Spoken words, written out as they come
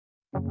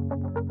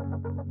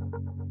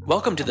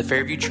Welcome to the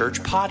Fairview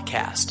Church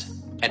podcast.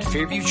 At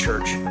Fairview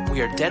Church,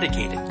 we are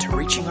dedicated to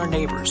reaching our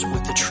neighbors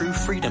with the true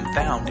freedom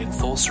found in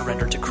full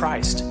surrender to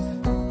Christ.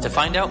 To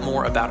find out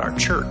more about our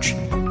church,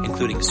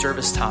 including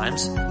service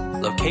times,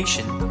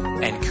 location,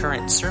 and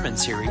current sermon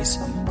series,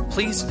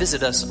 please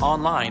visit us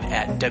online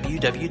at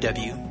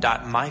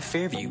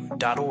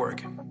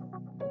www.myfairview.org.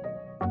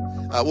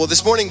 Well,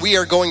 this morning we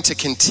are going to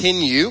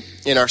continue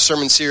in our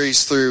sermon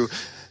series through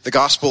the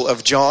Gospel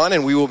of John,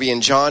 and we will be in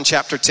John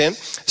chapter 10.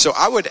 So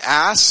I would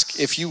ask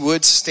if you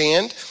would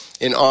stand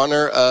in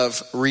honor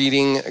of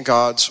reading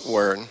God's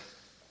Word.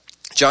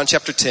 John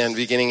chapter 10,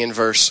 beginning in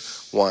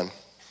verse 1.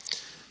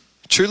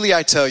 Truly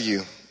I tell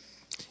you,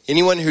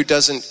 anyone who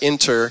doesn't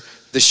enter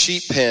the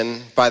sheep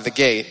pen by the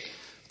gate,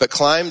 but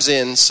climbs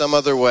in some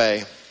other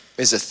way,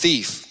 is a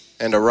thief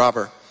and a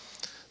robber.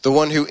 The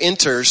one who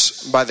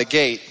enters by the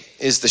gate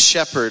is the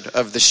shepherd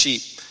of the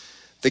sheep.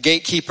 The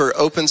gatekeeper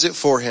opens it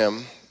for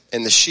him,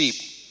 and the sheep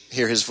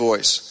hear his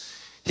voice.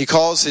 He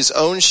calls his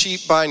own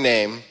sheep by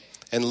name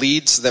and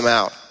leads them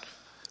out.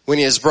 When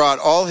he has brought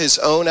all his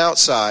own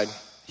outside,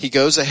 he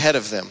goes ahead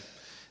of them.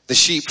 The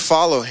sheep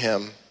follow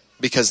him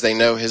because they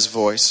know his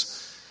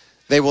voice.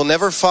 They will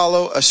never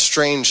follow a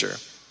stranger.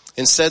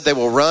 Instead, they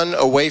will run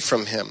away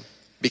from him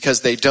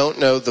because they don't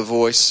know the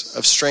voice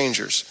of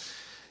strangers.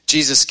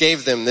 Jesus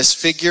gave them this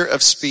figure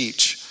of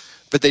speech,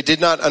 but they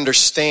did not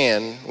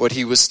understand what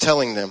he was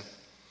telling them.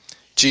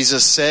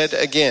 Jesus said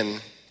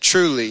again,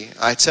 truly,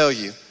 I tell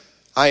you,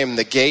 I am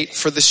the gate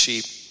for the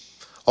sheep.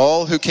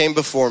 All who came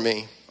before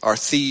me are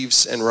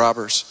thieves and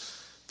robbers,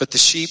 but the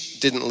sheep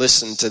didn't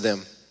listen to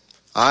them.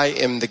 I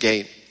am the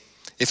gate.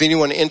 If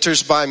anyone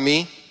enters by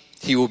me,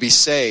 he will be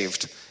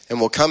saved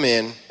and will come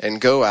in and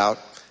go out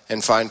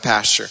and find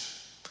pasture.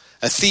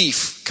 A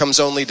thief comes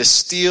only to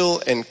steal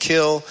and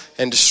kill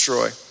and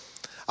destroy.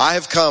 I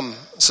have come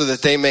so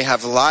that they may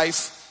have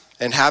life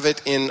and have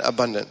it in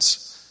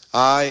abundance.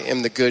 I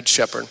am the good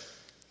shepherd.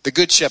 The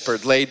good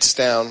shepherd lays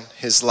down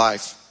his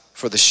life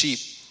for the sheep.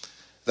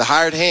 The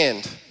hired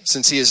hand,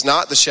 since he is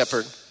not the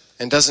shepherd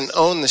and doesn't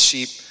own the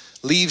sheep,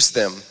 leaves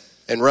them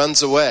and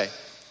runs away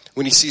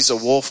when he sees a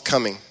wolf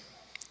coming.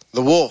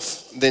 The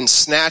wolf then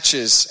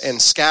snatches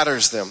and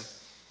scatters them.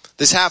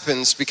 This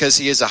happens because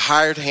he is a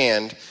hired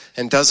hand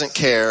and doesn't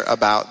care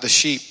about the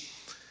sheep.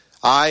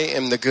 I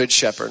am the good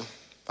shepherd.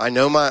 I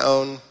know my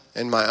own,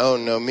 and my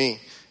own know me,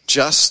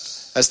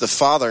 just as the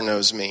Father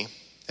knows me,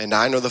 and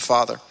I know the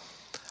Father.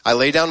 I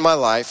lay down my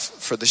life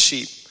for the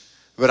sheep,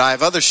 but I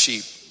have other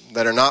sheep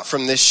that are not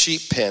from this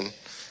sheep pen.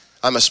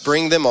 I must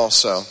bring them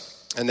also,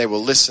 and they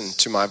will listen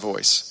to my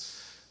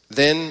voice.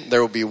 Then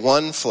there will be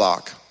one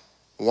flock,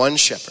 one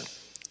shepherd.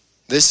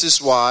 This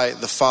is why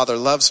the Father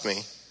loves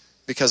me,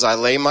 because I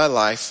lay my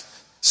life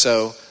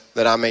so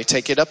that I may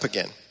take it up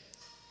again.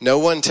 No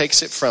one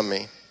takes it from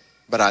me,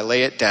 but I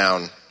lay it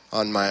down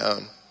on my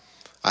own.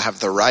 I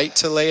have the right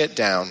to lay it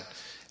down,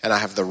 and I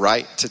have the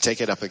right to take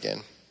it up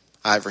again.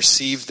 I have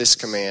received this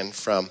command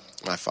from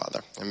my Father.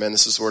 Amen.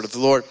 This is the word of the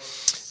Lord.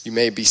 You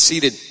may be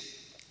seated.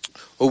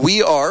 Well,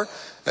 we are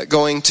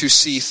going to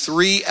see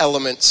three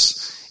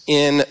elements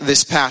in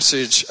this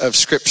passage of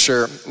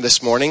Scripture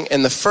this morning.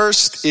 And the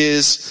first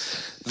is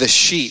the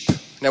sheep.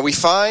 Now, we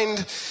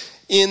find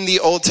in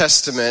the Old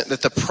Testament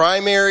that the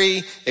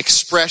primary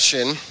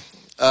expression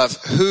of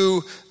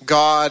who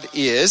God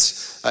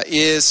is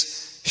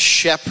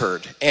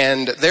shepherd.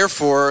 And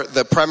therefore,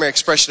 the primary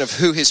expression of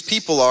who his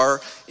people are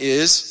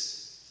is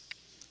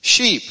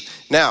sheep.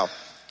 Now,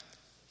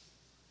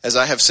 as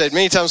I have said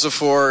many times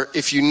before,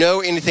 if you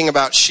know anything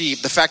about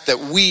sheep, the fact that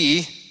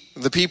we,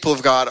 the people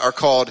of God, are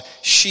called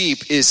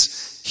sheep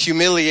is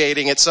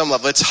humiliating at some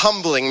level. It's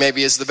humbling,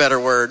 maybe is the better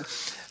word,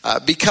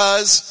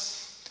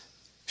 because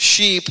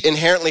sheep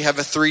inherently have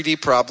a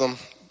 3D problem.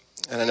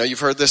 And I know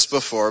you've heard this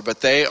before, but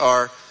they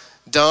are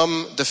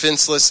dumb,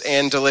 defenseless,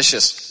 and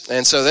delicious.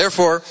 And so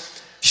therefore,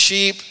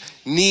 sheep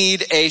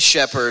need a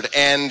shepherd,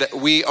 and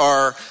we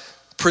are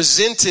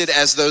presented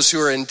as those who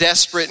are in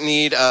desperate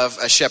need of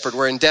a shepherd.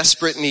 We're in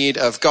desperate need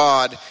of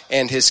God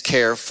and his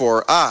care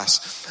for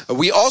us.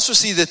 We also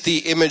see that the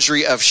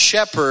imagery of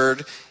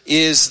shepherd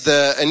is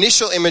the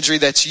initial imagery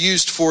that's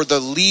used for the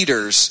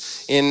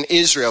leaders in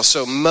Israel.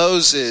 So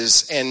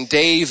Moses and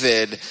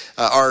David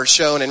are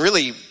shown, and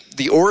really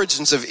the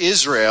origins of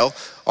Israel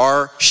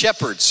are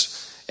shepherds.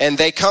 And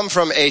they come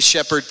from a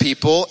shepherd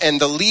people,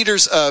 and the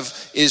leaders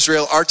of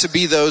Israel are to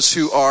be those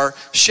who are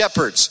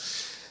shepherds.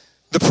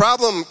 The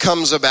problem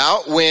comes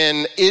about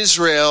when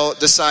Israel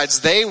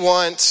decides they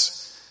want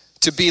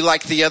to be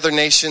like the other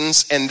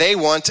nations, and they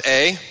want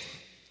a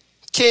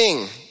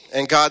king.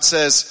 And God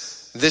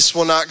says, this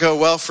will not go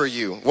well for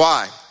you.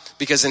 Why?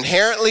 Because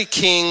inherently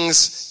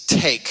kings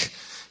take.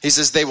 He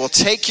says they will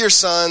take your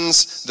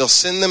sons, they'll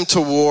send them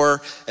to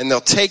war, and they'll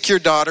take your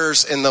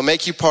daughters, and they'll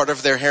make you part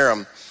of their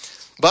harem.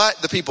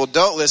 But the people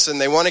don't listen.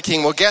 They want a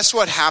king. Well, guess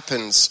what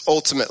happens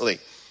ultimately?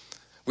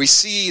 We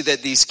see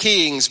that these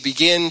kings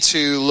begin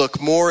to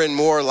look more and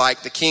more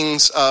like the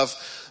kings of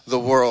the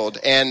world.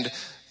 And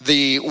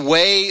the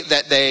way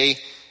that they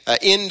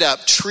end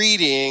up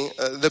treating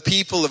the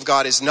people of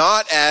God is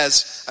not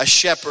as a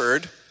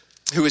shepherd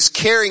who is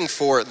caring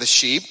for the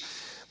sheep,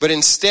 but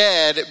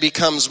instead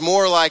becomes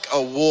more like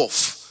a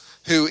wolf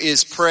who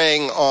is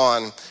preying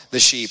on the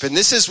sheep. And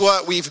this is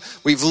what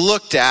we've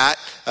looked at.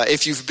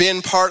 If you've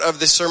been part of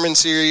this sermon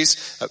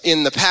series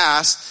in the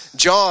past,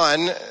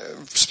 John,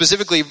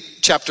 specifically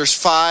chapters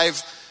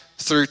 5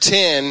 through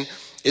 10,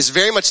 is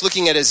very much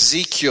looking at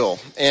Ezekiel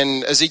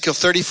and Ezekiel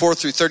 34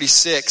 through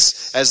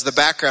 36 as the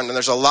background. And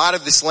there's a lot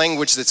of this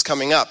language that's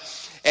coming up.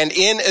 And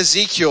in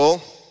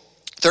Ezekiel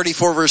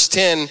 34 verse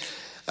 10,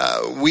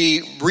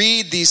 we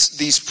read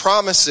these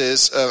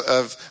promises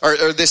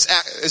or this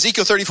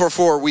Ezekiel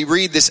 34:4. We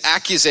read this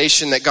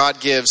accusation that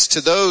God gives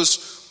to those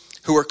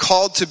who are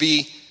called to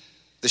be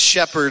the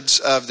shepherds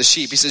of the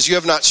sheep. He says, "You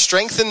have not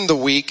strengthened the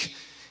weak,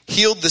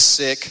 healed the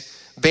sick,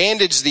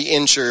 bandaged the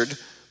injured,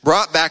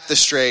 brought back the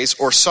strays,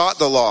 or sought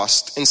the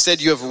lost. Instead,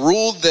 you have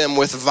ruled them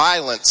with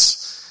violence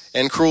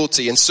and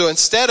cruelty." And so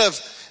instead of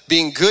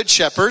being good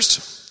shepherds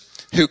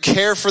who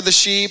care for the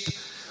sheep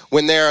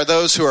when there are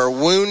those who are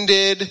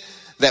wounded,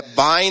 that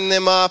bind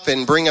them up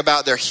and bring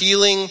about their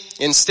healing,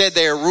 instead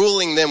they are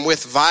ruling them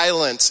with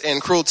violence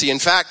and cruelty. In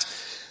fact,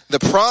 the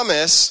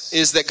promise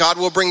is that God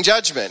will bring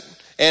judgment.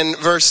 And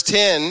verse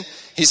 10,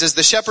 he says,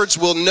 "The shepherds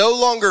will no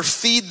longer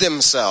feed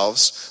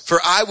themselves,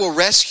 for I will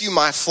rescue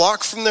my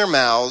flock from their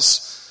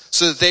mouths,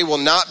 so that they will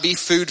not be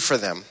food for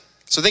them."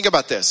 So think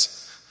about this.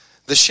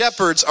 The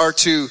shepherds are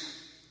to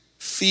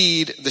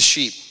feed the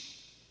sheep.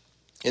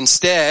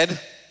 Instead,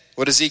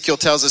 what Ezekiel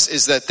tells us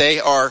is that they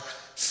are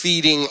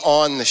feeding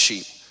on the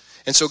sheep.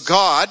 And so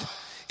God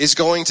is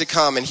going to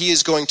come and he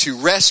is going to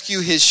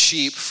rescue his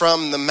sheep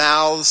from the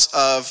mouths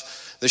of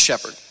the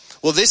shepherd.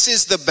 Well, this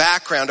is the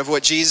background of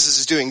what Jesus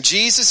is doing.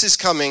 Jesus is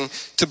coming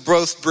to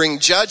both bring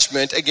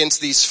judgment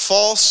against these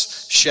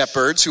false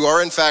shepherds who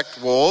are in fact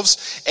wolves,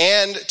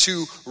 and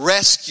to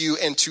rescue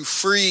and to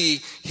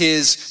free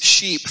his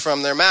sheep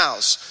from their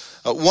mouths.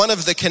 One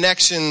of the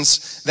connections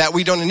that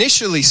we don't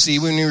initially see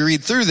when we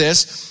read through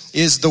this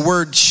is the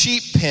word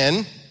sheep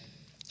pen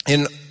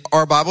in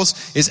our Bibles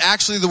is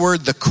actually the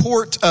word the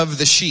court of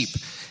the sheep.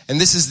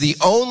 And this is the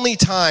only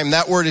time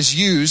that word is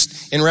used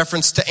in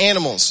reference to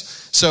animals.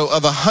 So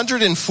of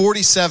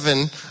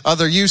 147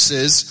 other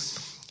uses,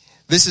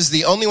 this is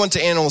the only one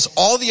to animals.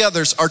 All the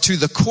others are to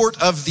the court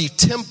of the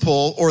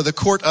temple or the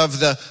court of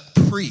the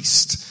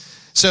priest.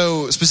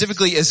 So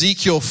specifically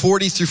Ezekiel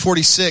 40 through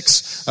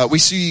 46, we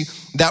see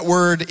that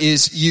word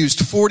is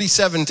used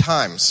 47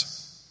 times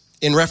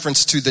in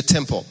reference to the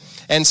temple.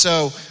 And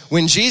so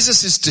when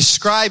Jesus is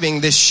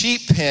describing this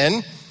sheep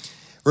pen,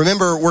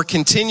 remember we're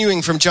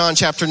continuing from John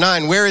chapter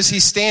 9. Where is he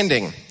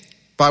standing?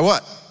 By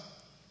what?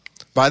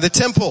 By the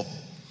temple.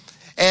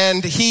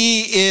 And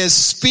he is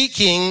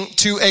speaking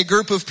to a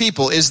group of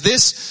people. Is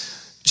this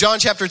John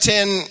chapter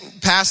 10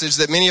 passage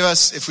that many of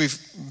us, if we've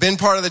been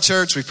part of the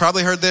church, we've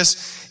probably heard this.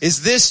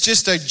 Is this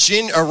just a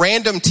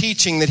random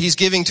teaching that he's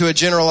giving to a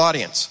general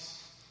audience?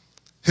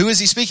 Who is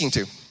he speaking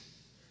to?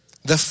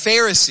 The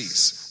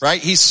Pharisees,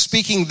 right? He's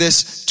speaking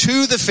this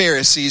to the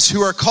Pharisees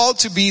who are called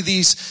to be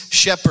these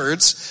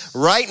shepherds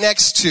right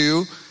next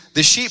to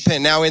the sheep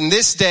pen. Now in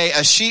this day,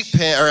 a sheep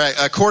pen or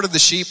a court of the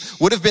sheep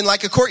would have been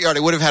like a courtyard.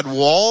 It would have had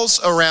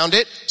walls around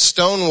it,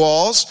 stone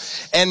walls,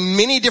 and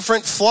many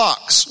different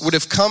flocks would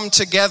have come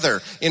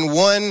together in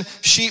one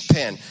sheep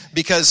pen.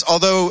 Because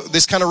although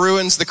this kind of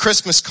ruins the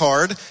Christmas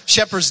card,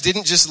 shepherds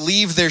didn't just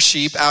leave their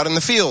sheep out in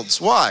the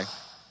fields. Why?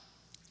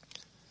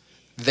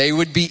 They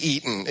would be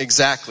eaten.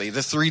 Exactly.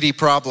 The 3D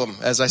problem,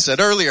 as I said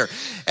earlier.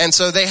 And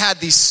so they had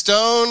these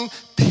stone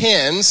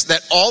pens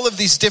that all of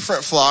these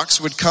different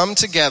flocks would come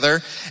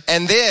together.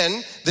 And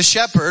then the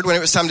shepherd, when it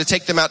was time to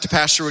take them out to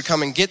pasture, would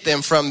come and get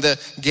them from the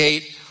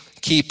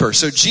gatekeeper.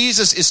 So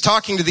Jesus is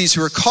talking to these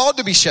who are called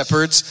to be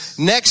shepherds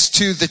next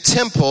to the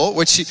temple,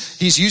 which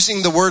he's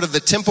using the word of the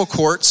temple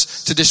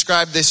courts to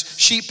describe this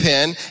sheep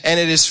pen. And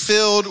it is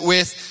filled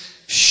with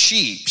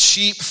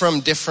sheep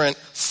from different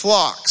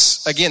flocks.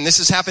 Again, this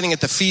is happening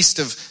at the Feast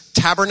of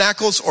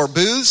Tabernacles or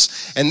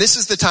Booths, and this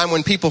is the time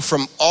when people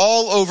from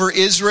all over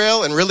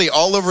Israel and really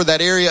all over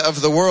that area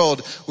of the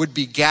world would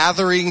be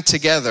gathering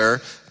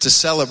together to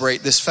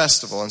celebrate this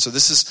festival. And so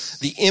this is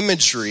the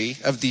imagery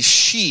of these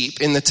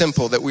sheep in the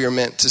temple that we are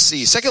meant to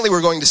see. Secondly,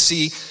 we're going to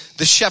see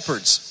the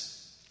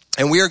shepherds.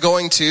 And we are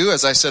going to,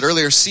 as I said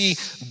earlier, see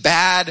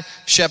bad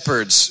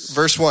shepherds.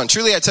 Verse 1,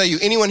 "Truly I tell you,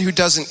 anyone who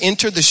doesn't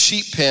enter the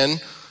sheep pen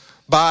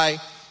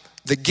by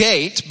the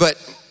gate, but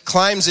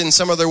climbs in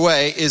some other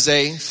way, is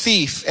a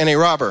thief and a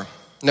robber."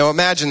 Now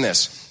imagine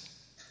this.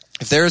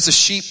 If there is a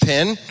sheep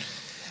pen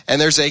and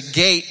there's a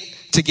gate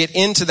to get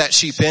into that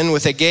sheep pen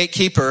with a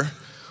gatekeeper,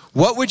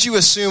 what would you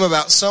assume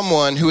about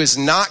someone who is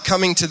not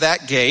coming to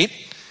that gate,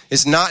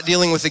 is not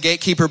dealing with the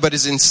gatekeeper, but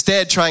is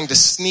instead trying to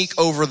sneak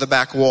over the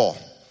back wall?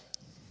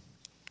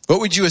 What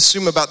would you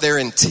assume about their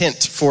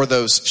intent for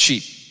those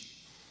sheep?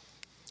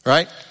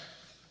 Right?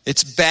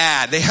 It's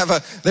bad.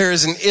 There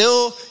is an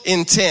ill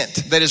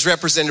intent that is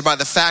represented by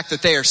the fact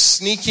that they are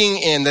sneaking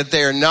in, that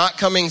they are not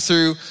coming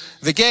through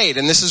the gate.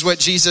 And this is what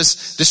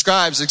Jesus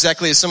describes,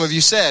 exactly as some of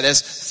you said,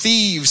 as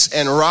thieves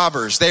and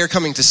robbers. They are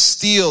coming to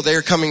steal. They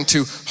are coming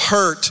to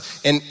hurt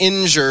and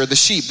injure the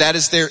sheep. That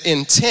is their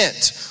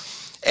intent.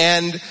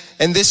 And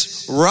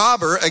this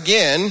robber,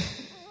 again,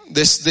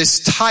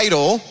 this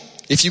title,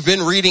 if you've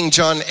been reading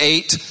John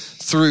 8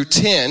 through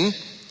 10,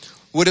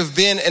 would have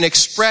been an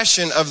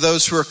expression of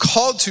those who are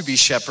called to be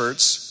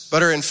shepherds,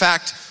 but are in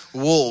fact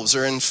wolves,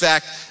 or in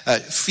fact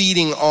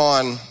feeding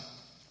on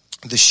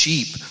the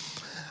sheep.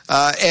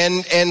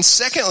 And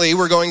secondly,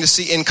 we're going to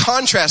see, in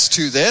contrast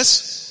to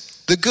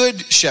this, the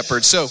good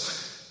shepherd. So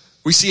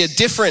we see a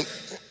different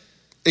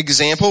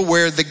example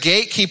where the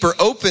gatekeeper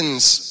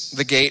opens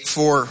the gate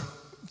for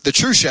the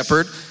true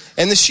shepherd,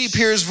 and the sheep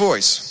hear his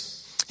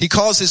voice. He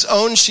calls his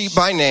own sheep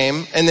by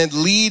name and then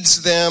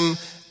leads them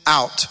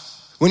out.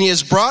 When he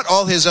has brought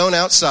all his own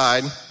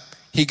outside,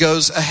 he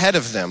goes ahead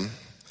of them.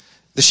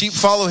 The sheep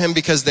follow him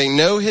because they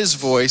know his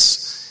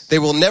voice. They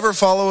will never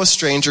follow a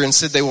stranger.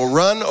 Instead, they will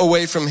run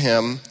away from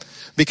him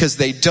because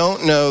they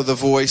don't know the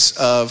voice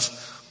of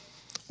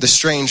the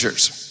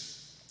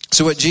strangers.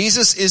 So what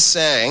Jesus is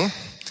saying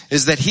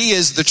is that he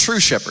is the true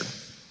shepherd.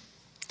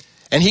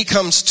 And he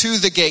comes to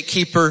the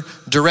gatekeeper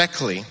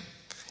directly.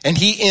 And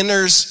he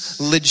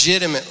enters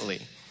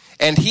legitimately.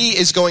 And he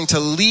is going to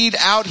lead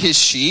out his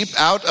sheep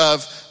out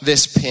of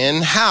this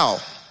pen. How?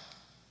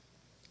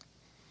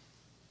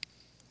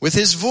 With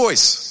his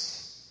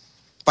voice.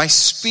 By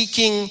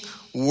speaking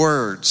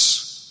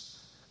words.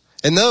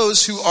 And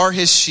those who are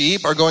his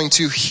sheep are going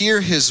to hear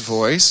his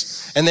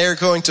voice. And they are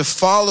going to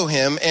follow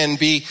him and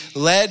be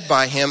led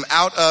by him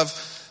out of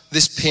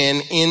this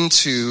pen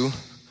into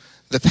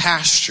the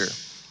pasture.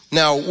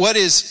 Now, what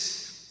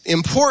is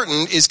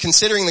important is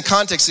considering the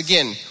context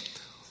again.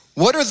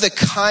 What are the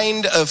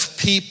kind of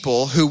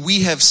people who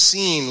we have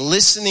seen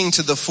listening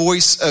to the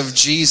voice of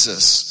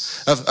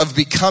Jesus, of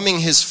becoming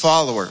his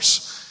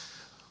followers?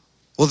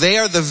 Well, they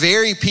are the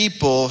very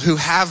people who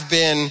have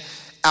been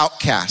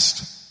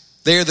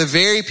outcast. They are the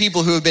very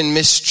people who have been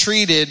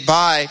mistreated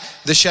by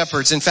the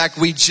shepherds. In fact,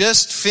 we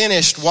just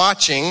finished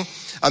watching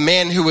a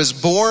man who was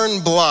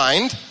born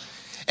blind,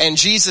 and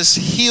Jesus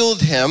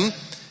healed him.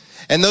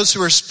 And those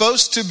who are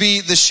supposed to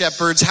be the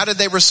shepherds, how did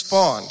they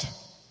respond?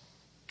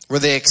 Were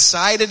they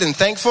excited and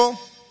thankful?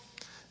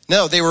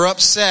 No, they were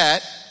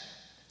upset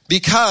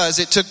because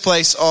it took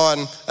place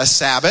on a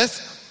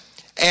Sabbath,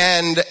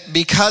 and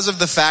because of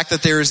the fact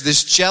that there is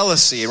this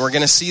jealousy, and we're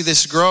going to see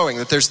this growing,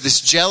 that there's this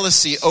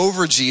jealousy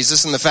over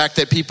Jesus and the fact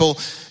that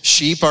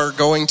sheep are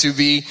going to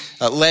be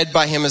led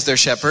by him as their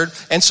shepherd.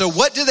 And so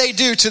what do they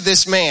do to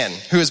this man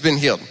who has been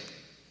healed?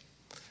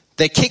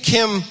 They kick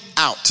him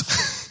out,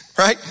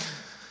 right?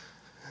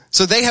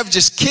 So they have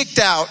just kicked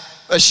out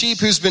a sheep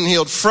who's been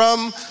healed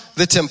from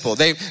the temple.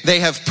 They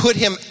have put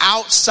him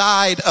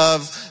outside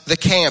of the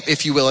camp,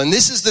 if you will. And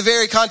this is the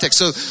very context.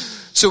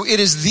 So it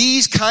is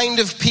these kind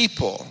of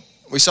people.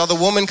 We saw the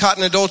woman caught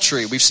in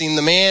adultery. We've seen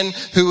the man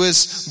who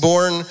was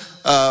born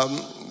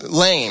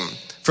lame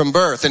from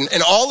birth.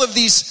 And all of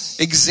these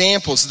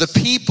examples, the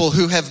people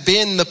who have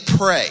been the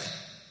prey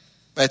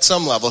at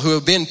some level, who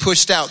have been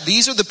pushed out.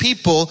 These are the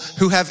people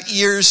who have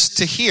ears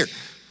to hear.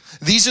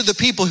 These are the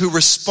people who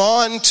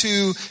respond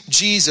to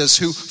Jesus,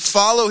 who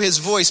follow his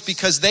voice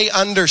because they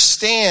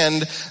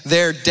understand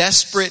their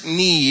desperate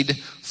need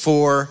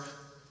for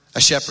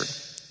a shepherd.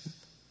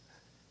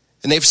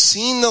 And they've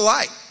seen the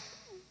light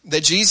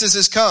that Jesus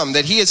has come,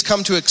 that he has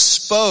come to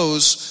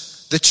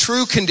expose the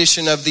true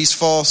condition of these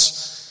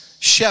false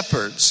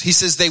shepherds. He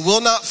says they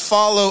will not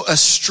follow a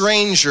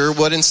stranger,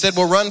 but instead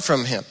will run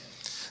from him.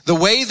 The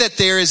way that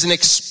there is an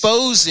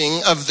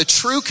exposing of the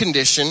true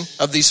condition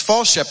of these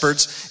false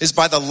shepherds is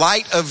by the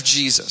light of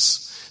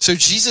Jesus. So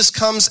Jesus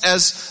comes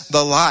as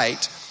the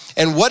light.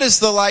 And what does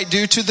the light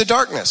do to the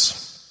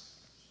darkness?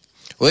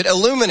 Well, it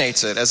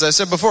illuminates it. As I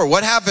said before,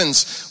 what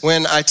happens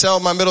when I tell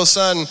my middle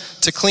son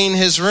to clean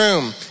his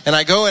room and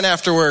I go in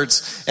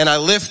afterwards and I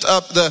lift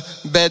up the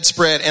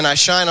bedspread and I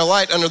shine a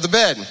light under the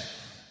bed?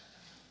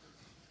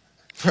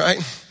 Right?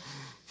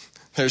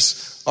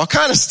 There's all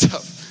kind of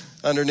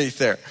stuff underneath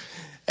there.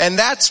 And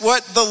that's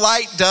what the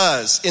light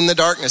does in the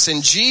darkness.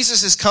 And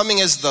Jesus is coming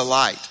as the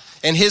light.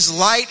 And his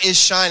light is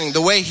shining.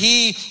 The way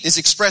he is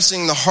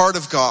expressing the heart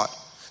of God.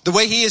 The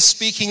way he is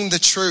speaking the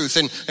truth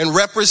and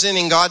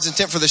representing God's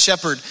intent for the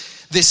shepherd.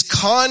 This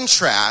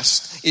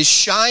contrast is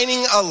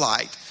shining a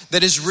light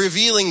that is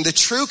revealing the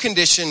true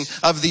condition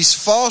of these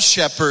false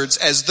shepherds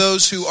as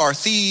those who are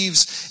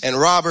thieves and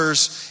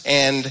robbers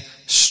and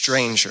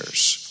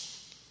strangers.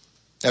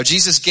 Now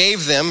Jesus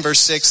gave them, verse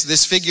 6,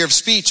 this figure of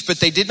speech, but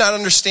they did not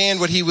understand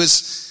what he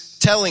was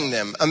telling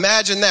them.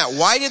 Imagine that.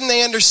 Why didn't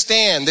they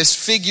understand this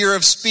figure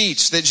of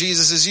speech that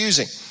Jesus is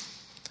using?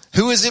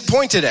 Who is it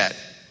pointed at?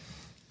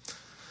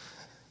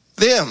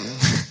 Them.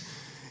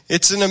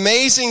 It's an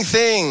amazing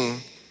thing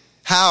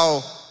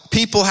how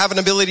people have an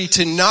ability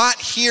to not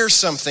hear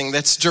something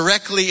that's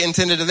directly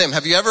intended to them.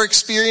 Have you ever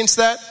experienced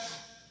that?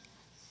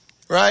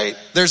 right?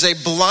 There's a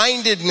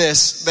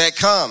blindedness that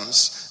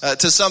comes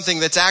to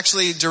something that's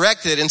actually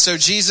directed. And so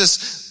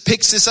Jesus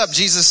picks this up.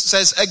 Jesus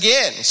says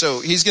again, so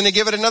he's going to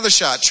give it another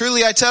shot.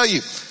 Truly I tell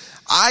you,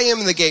 I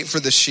am the gate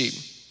for the sheep.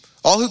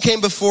 All who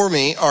came before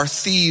me are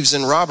thieves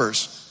and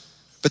robbers,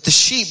 but the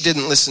sheep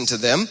didn't listen to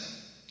them.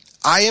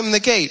 I am the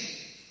gate.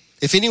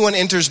 If anyone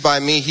enters by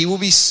me, he will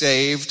be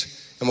saved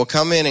and will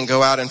come in and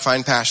go out and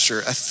find pasture.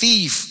 A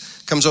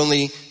thief comes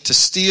only to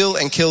steal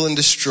and kill and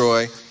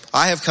destroy.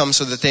 I have come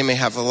so that they may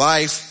have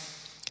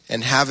life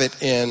and have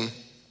it in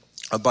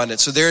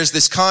abundance. So there is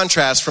this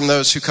contrast from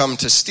those who come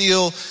to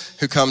steal,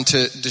 who come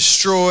to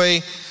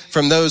destroy,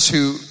 from those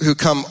who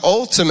come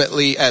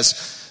ultimately as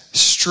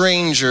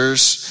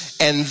strangers,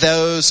 and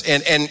those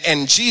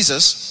and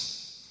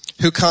Jesus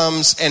who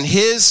comes, and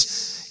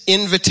his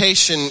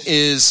invitation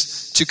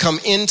is to come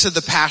into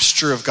the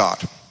pasture of God.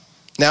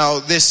 Now,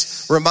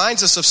 this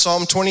reminds us of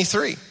Psalm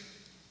 23,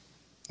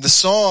 the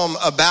psalm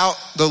about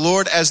the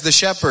Lord as the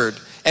shepherd.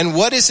 And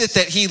what is it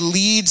that he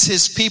leads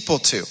his people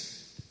to?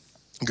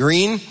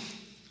 Green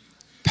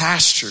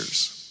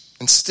pastures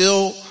and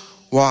still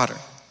water.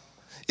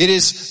 It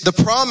is the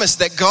promise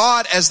that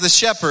God as the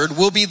shepherd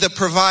will be the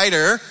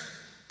provider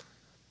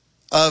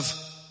of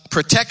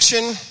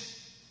protection,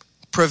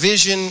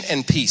 provision,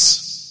 and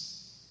peace.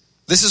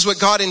 This is what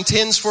God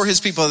intends for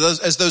his people,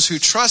 as those who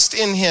trust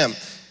in him.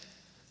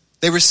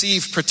 They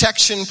receive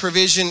protection,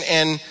 provision,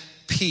 and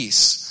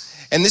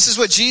peace. And this is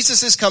what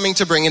Jesus is coming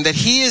to bring, and that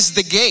he is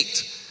the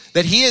gate,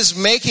 that he is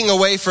making a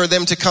way for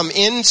them to come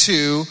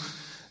into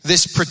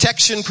this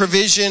protection,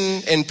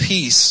 provision, and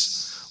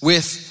peace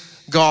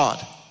with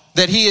God.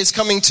 That he is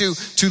coming to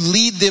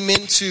lead them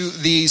into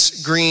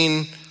these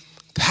green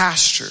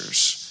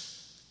pastures.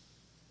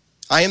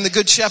 I am the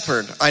good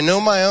shepherd. I know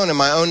my own and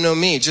my own know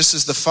me, just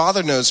as the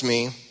Father knows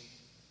me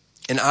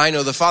and I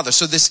know the Father.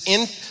 So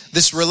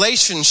this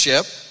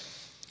relationship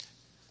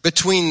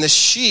between the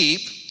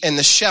sheep and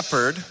the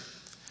shepherd,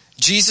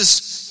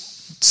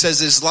 Jesus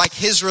says is like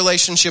his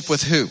relationship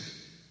with who?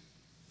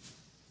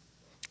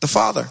 The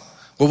Father.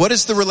 Well, what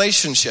is the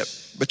relationship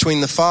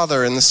between the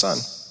Father and the Son?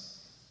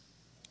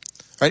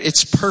 Right?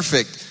 It's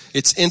perfect.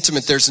 It's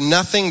intimate. There's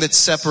nothing that's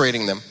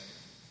separating them.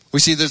 We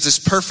see there's this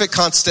perfect,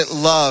 constant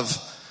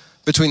love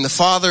between the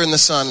Father and the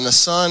Son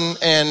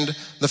and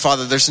the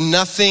Father. There's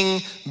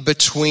nothing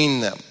between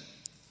them.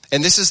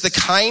 And this is the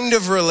kind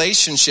of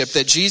relationship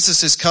that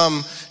Jesus has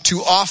come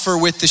to offer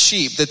with the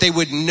sheep, that they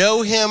would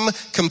know him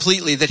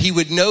completely, that he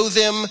would know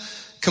them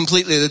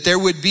completely, that there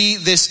would be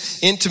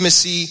this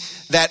intimacy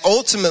that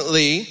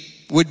ultimately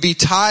would be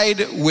tied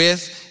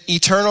with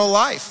eternal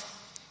life.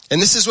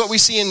 And this is what we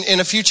see in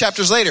a few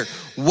chapters later.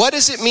 What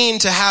does it mean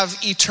to have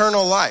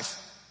eternal life?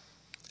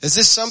 Is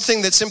this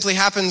something that simply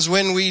happens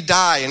when we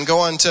die and go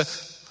on to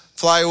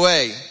fly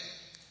away?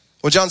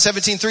 Well, John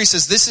 17:3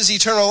 says, this is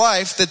eternal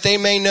life, that they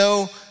may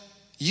know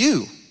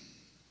you,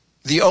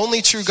 the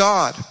only true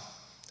God,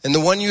 and the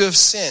one you have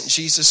sent,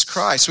 Jesus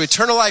Christ. So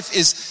eternal life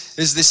is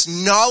this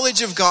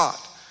knowledge of God,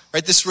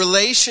 right? This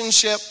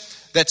relationship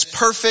that's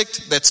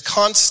perfect, that's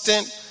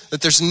constant,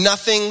 that there's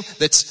nothing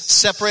that's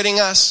separating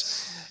us.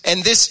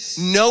 And this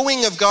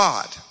knowing of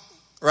God,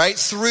 right,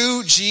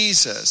 through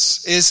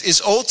Jesus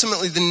is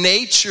ultimately the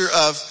nature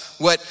of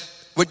what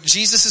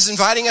Jesus is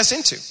inviting us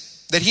into.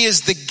 That he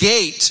is the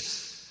gate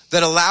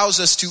that allows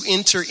us to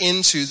enter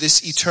into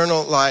this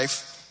eternal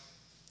life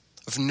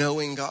of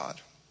knowing God.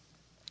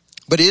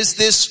 But is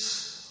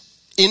this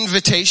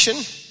invitation,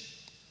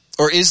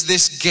 or is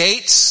this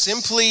gate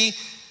simply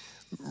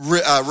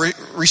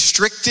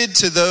restricted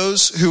to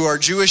those who are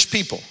Jewish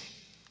people?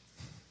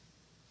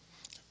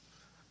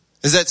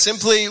 Is that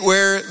simply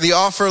where the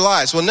offer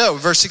lies? Well, no.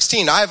 Verse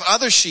 16, I have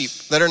other sheep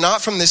that are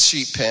not from this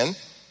sheep pen.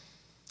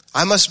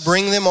 I must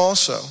bring them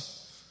also,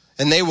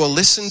 and they will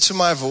listen to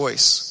my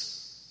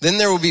voice. Then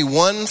there will be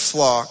one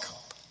flock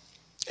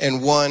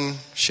and one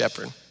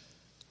shepherd.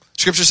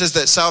 Scripture says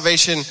that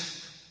salvation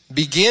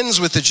begins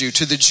with the Jew,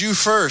 to the Jew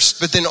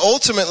first, but then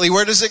ultimately,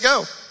 where does it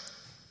go?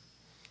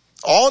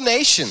 All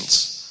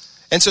nations.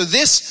 And so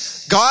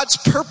this, God's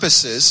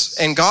purposes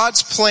and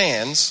God's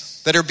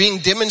plans that are being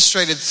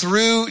demonstrated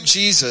through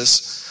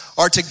Jesus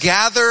are to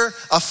gather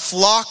a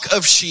flock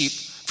of sheep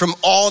from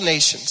all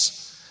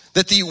nations.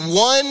 That the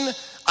one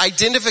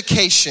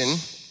identification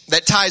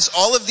that ties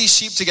all of these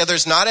sheep together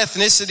is not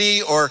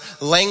ethnicity or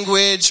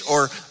language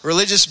or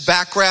religious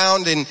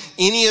background in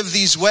any of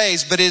these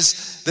ways, but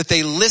is that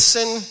they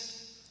listen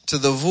to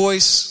the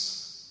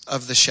voice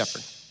of the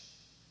shepherd.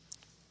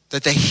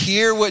 That they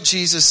hear what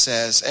Jesus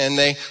says and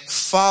they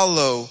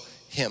follow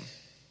him.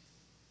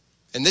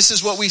 And this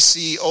is what we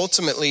see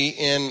ultimately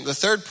in the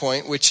third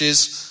point, which is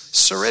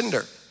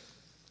surrender.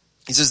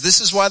 He says,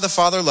 this is why the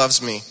Father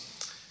loves me,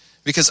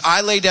 because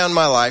I lay down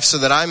my life so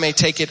that I may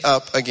take it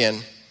up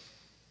again.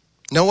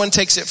 No one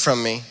takes it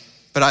from me,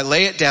 but I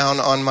lay it down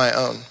on my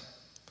own.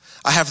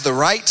 I have the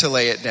right to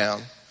lay it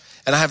down,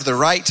 and I have the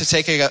right to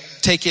take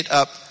it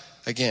up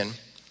again.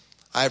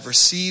 I have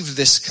received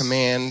this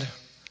command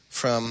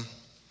from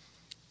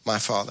my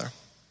Father.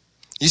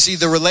 You see,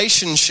 the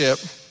relationship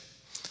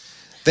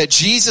that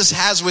Jesus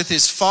has with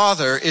his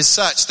Father is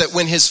such that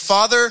when his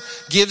Father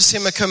gives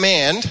him a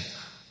command,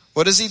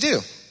 what does he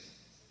do?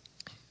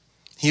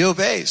 He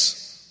obeys.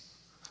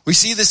 We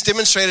see this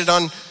demonstrated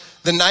on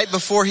the night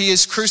before he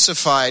is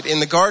crucified. In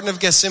the Garden of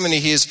Gethsemane,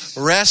 he is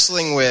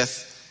wrestling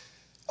with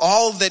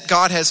all that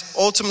God has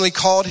ultimately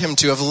called him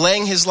to, of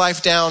laying his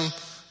life down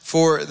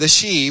for the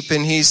sheep.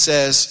 And he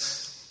says,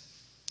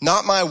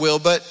 not my will,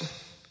 but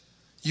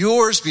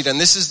yours be done.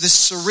 This is this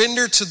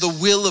surrender to the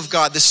will of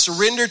God, this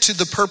surrender to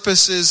the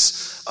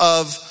purposes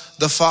of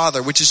the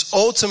Father, which is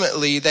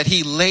ultimately that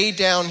he laid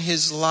down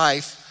his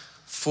life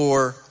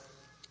for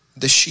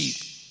the sheep.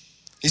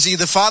 You see,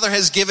 the Father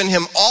has given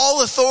him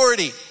all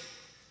authority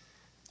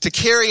to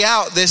carry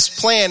out this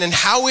plan. And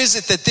how is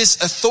it that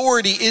this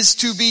authority is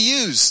to be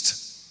used?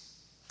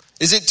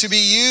 Is it to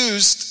be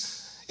used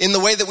in the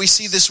way that we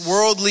see this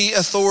worldly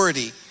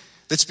authority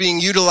that's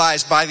being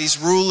utilized by these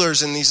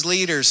rulers and these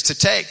leaders to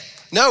take?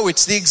 No,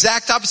 it's the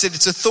exact opposite.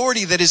 It's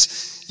authority that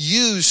is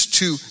used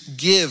to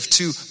give,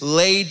 to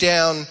lay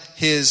down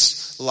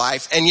his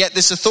life. And yet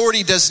this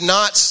authority does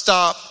not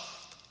stop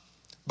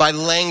by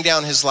laying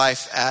down his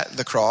life at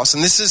the cross.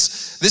 And this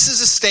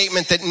is a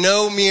statement that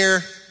no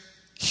mere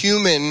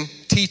human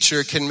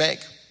teacher can make.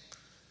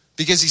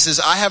 Because he says,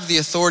 I have the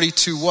authority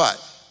to what?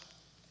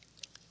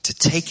 To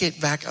take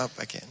it back up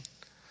again.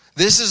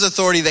 This is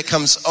authority that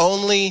comes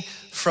only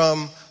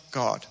from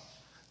God.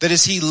 That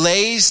as he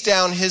lays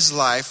down his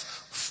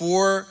life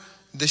for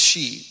the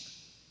sheep,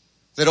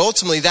 that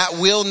ultimately that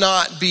will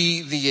not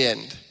be the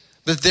end.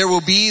 That there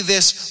will be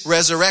this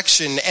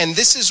resurrection. And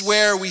this is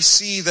where we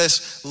see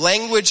this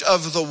language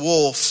of the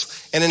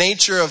wolf and the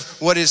nature of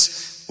what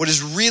is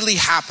really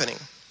happening.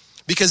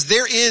 Because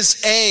there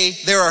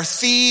are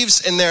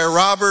thieves and there are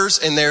robbers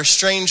and there are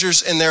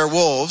strangers and there are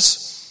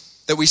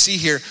wolves that we see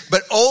here.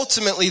 But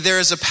ultimately there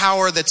is a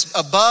power that's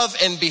above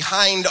and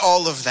behind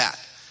all of that.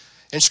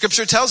 And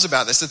Scripture tells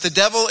about this, that the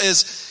devil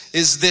is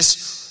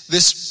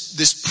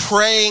this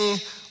preying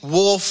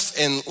wolf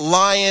and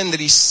lion that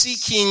he's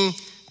seeking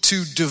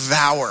to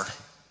devour.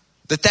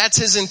 That's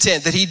his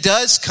intent, that he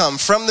does come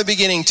from the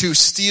beginning to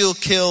steal,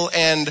 kill,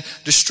 and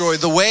destroy.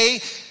 The way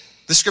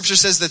the Scripture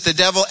says that the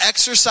devil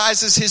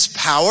exercises his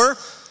power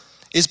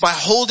is by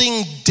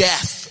holding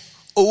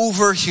death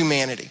over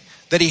humanity.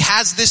 That he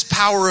has this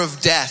power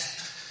of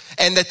death,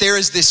 and that there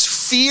is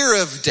this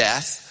fear of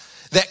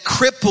death that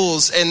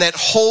cripples and that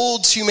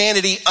holds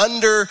humanity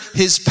under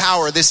his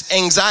power, this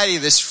anxiety,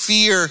 this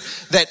fear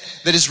that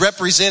is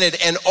represented.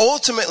 And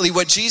ultimately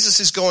what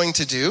Jesus is going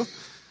to do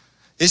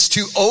is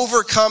to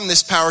overcome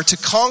this power, to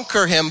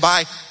conquer him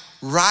by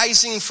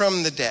rising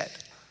from the dead.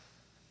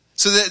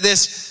 So that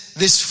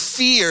this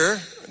fear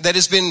that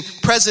has been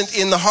present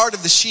in the heart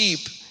of the sheep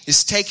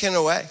is taken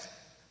away.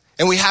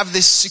 And we have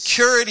this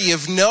security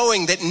of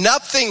knowing that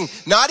nothing,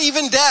 not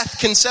even death,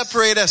 can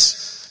separate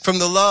us from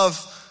the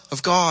love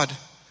of God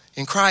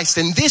in Christ.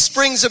 And this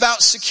brings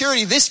about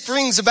security. This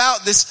brings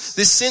about this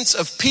sense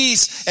of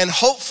peace and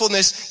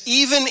hopefulness,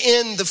 even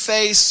in the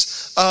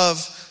face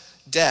of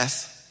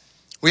death.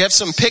 We have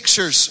some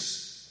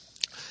pictures.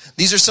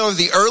 These are some of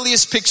the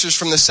earliest pictures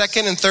from the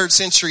 2nd and 3rd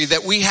century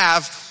that we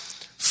have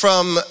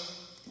from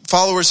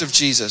followers of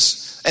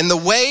Jesus. And the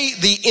way,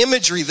 the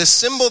imagery, the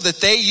symbol that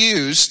they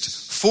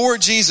used for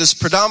Jesus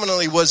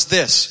predominantly was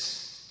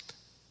this.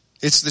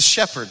 It's the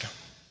shepherd.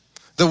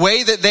 The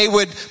way that they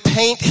would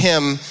paint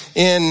him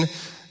in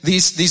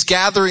these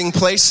gathering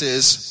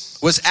places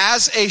was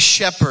as a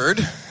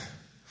shepherd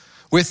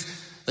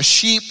with a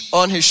sheep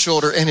on his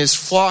shoulder and his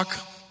flock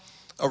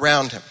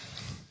around him.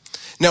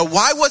 Now,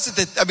 why was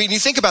it that, you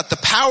think about the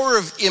power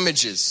of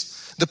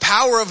images, the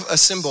power of a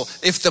symbol.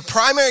 If the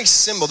primary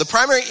symbol, the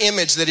primary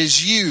image that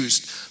is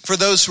used for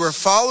those who are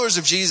followers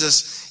of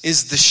Jesus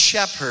is the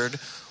shepherd,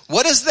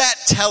 what does that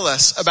tell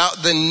us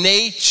about the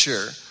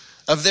nature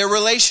of their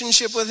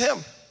relationship with him?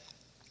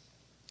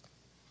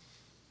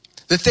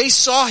 That they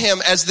saw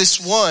him as this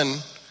one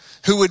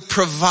who would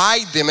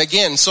provide them,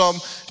 again, Psalm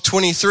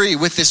 23,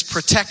 with this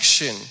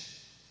protection,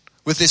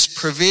 with this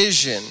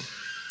provision,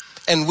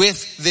 and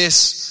with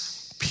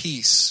this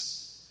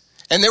peace.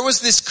 And there was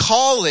this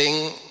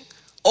calling,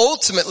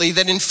 ultimately,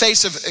 that in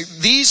face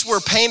of, these were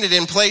painted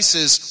in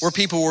places where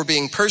people were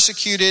being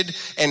persecuted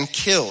and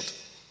killed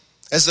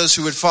as those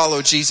who would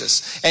follow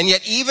Jesus. And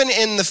yet, even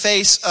in the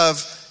face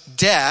of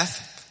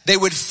death, they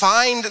would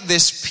find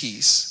this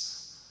peace.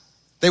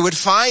 They would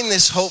find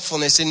this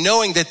hopefulness in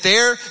knowing that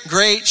their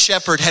great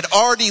shepherd had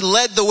already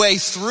led the way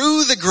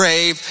through the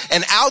grave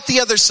and out the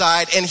other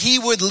side, and he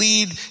would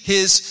lead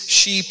his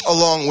sheep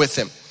along with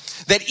him.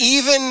 That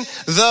even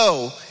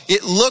though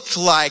it looked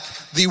like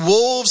the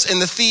wolves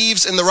and the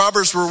thieves and the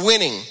robbers were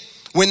winning,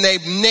 when they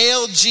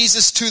nailed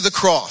Jesus to the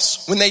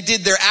cross, when they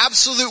did their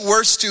absolute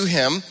worst to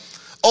him,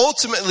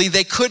 ultimately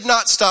they could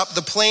not stop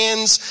the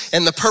plans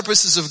and the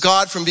purposes of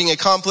God from being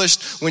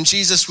accomplished when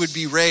Jesus would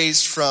be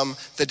raised from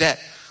the dead.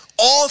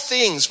 All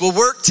things will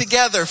work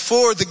together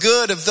for the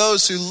good of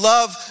those who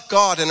love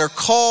God and are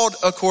called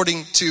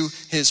according to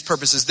his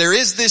purposes. There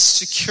is this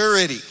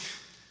security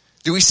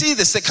Do we see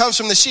this that comes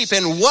from the sheep?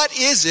 And what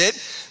is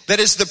it that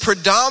is the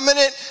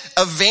predominant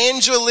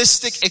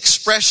evangelistic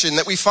expression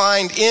that we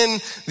find in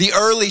the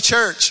early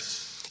church?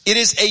 It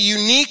is a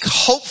unique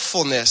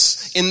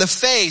hopefulness in the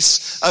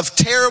face of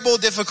terrible,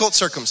 difficult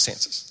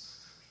circumstances.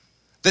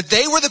 That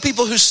they were the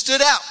people who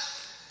stood out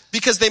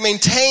because they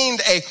maintained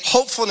a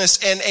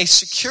hopefulness and a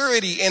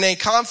security and a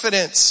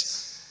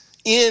confidence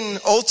in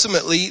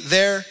ultimately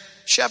their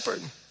shepherd.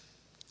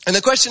 And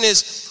the question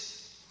is,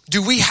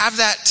 do we have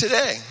that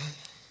today?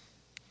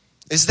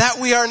 Is that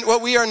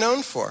what we are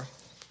known for?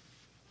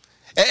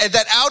 And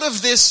that out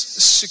of this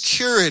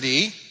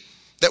security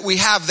that we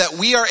have, that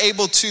we are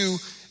able to,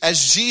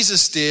 as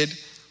Jesus did,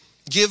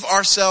 give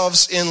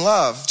ourselves in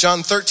love. John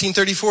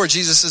 13:34,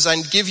 Jesus says, I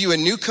give you a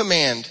new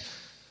command.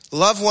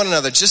 Love one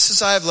another just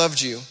as I have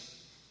loved you.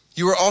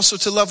 You are also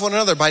to love one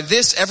another. By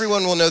this,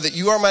 everyone will know that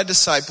you are my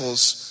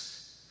disciples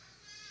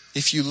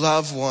if you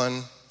love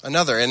one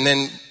another. And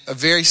then a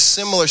very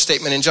similar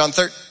statement in 1 John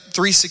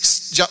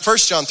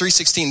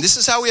 3:16. This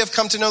is how we have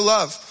come to know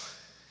love.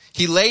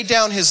 He laid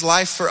down his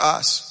life for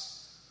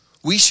us.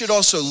 We should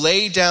also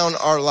lay down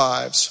our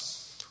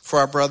lives for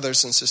our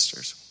brothers and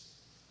sisters.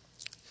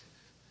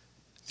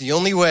 The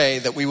only way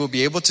that we will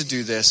be able to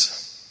do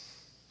this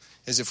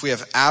is if we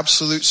have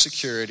absolute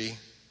security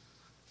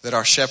that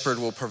our shepherd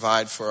will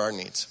provide for our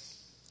needs.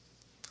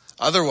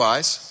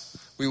 Otherwise,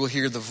 we will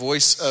hear the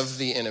voice of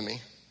the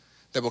enemy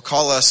that will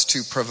call us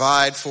to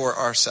provide for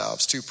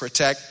ourselves, to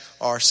protect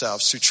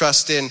ourselves, to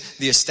trust in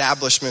the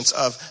establishments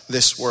of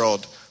this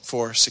world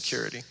for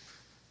security.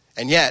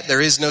 And yet,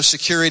 there is no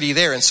security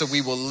there, and so we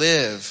will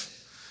live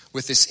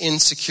with this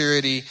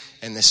insecurity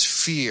and this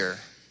fear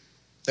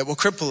that will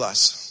cripple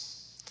us.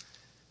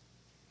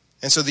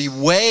 And so the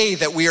way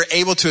that we are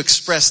able to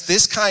express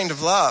this kind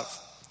of love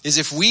is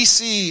if we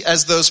see,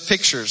 as those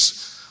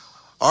pictures,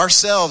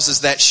 ourselves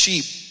as that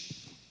sheep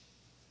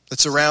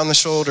that's around the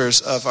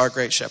shoulders of our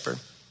great shepherd.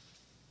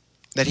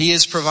 That he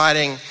is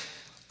providing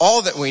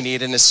all that we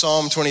need. And as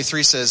Psalm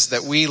 23 says,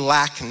 that we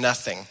lack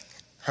nothing,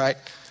 right?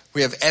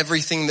 We have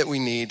everything that we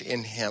need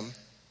in him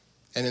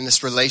and in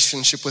this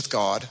relationship with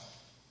God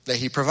that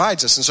he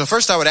provides us. And so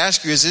first I would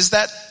ask you is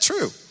that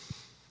true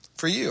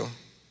for you?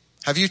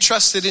 Have you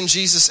trusted in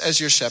Jesus as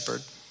your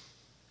shepherd?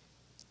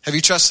 Have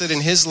you trusted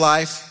in his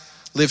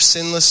life, lived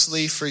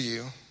sinlessly for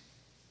you?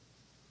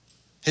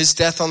 His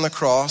death on the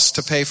cross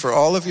to pay for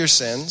all of your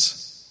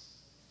sins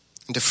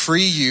and to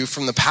free you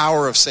from the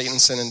power of Satan,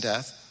 sin, and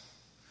death.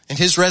 And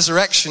his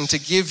resurrection to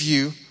give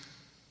you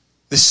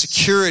this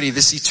security,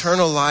 this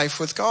eternal life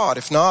with God.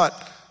 If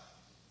not,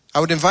 I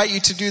would invite you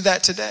to do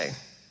that today,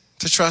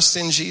 to trust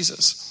in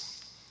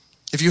Jesus.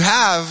 If you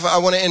have, I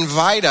want to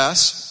invite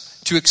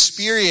us to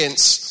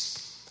experience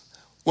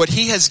what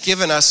he has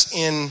given us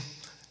in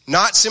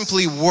not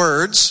simply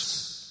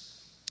words,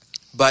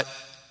 but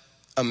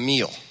a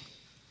meal.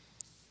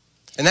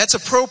 And that's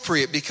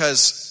appropriate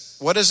because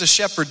what does a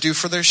shepherd do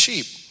for their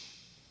sheep?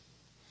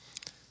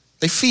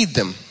 They feed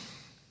them.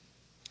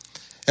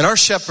 And our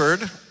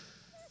shepherd,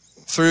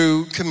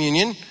 through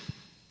communion,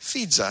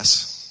 feeds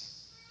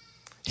us.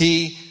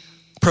 He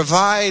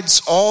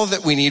provides all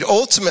that we need,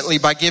 ultimately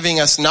by giving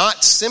us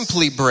not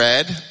simply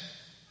bread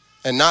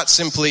and not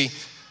simply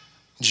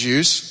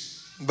juice,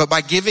 but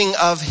by giving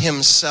of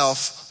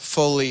himself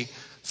fully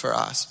for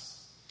us.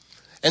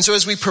 And so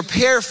as we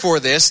prepare for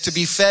this, to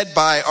be fed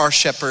by our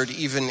shepherd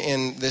even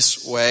in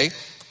this way,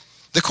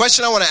 the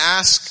question I want to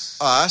ask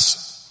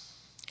us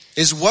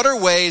is, what are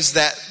ways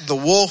that the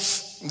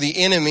wolf,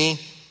 the enemy,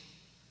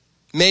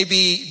 may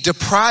be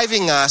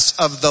depriving us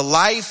of the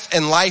life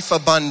and life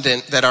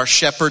abundant that our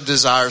shepherd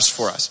desires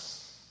for us?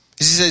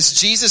 He says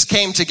Jesus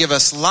came to give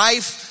us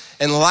life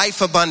and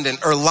life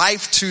abundant, or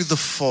life to the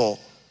full.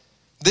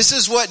 This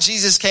is what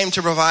Jesus came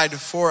to provide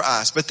for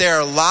us. But there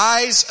are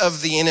lies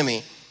of the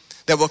enemy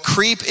that will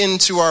creep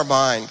into our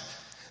mind,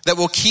 that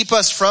will keep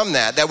us from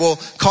that will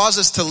cause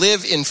us to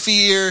live in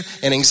fear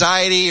and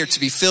anxiety, or to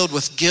be filled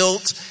with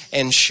guilt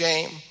and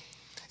shame.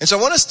 And so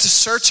I want us to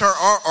search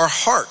our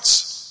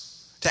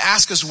hearts, to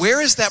ask us,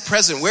 where is that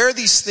present? Where are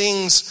these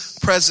things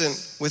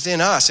present within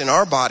us, in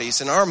our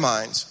bodies, in our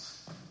minds,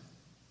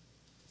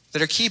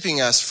 that are keeping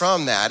us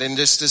from that? And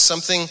just as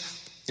something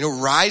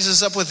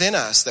rises up within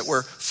us that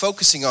we're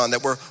focusing on,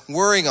 that we're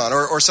worrying on,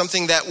 or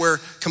something that we're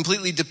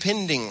completely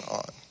depending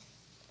on.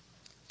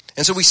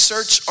 And so we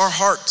search our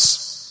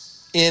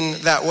hearts in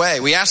that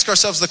way. We ask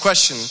ourselves the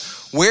question,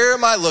 where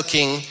am I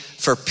looking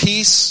for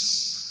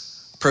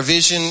peace,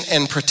 provision,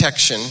 and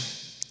protection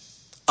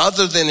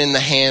other than in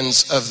the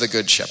hands of the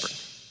Good Shepherd?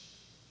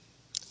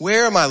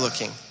 Where am I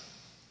looking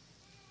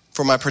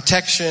for my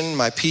protection,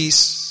 my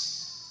peace,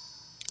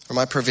 or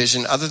my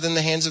provision other than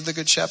the hands of the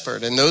Good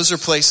Shepherd? And those are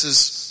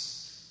places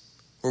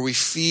where we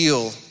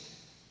feel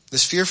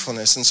this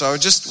fearfulness. And so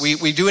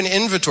we do an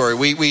inventory.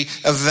 We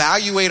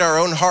evaluate our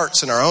own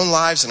hearts and our own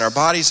lives and our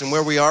bodies and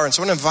where we are. And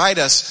so I want to invite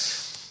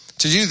us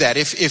to do that.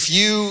 If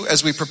you,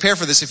 as we prepare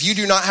for this, if you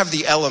do not have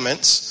the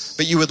elements,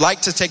 but you would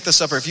like to take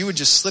this up, or if you would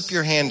just slip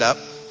your hand up,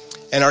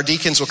 and our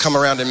deacons will come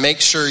around and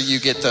make sure you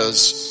get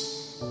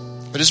those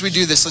But as we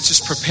do this, let's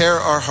just prepare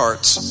our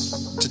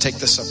hearts to take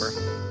the supper.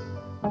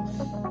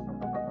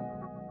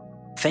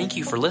 Thank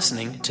you for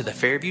listening to the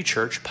Fairview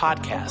Church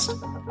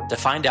podcast. To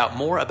find out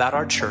more about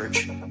our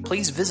church,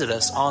 please visit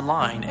us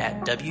online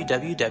at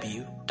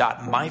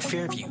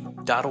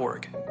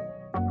www.myfairview.org.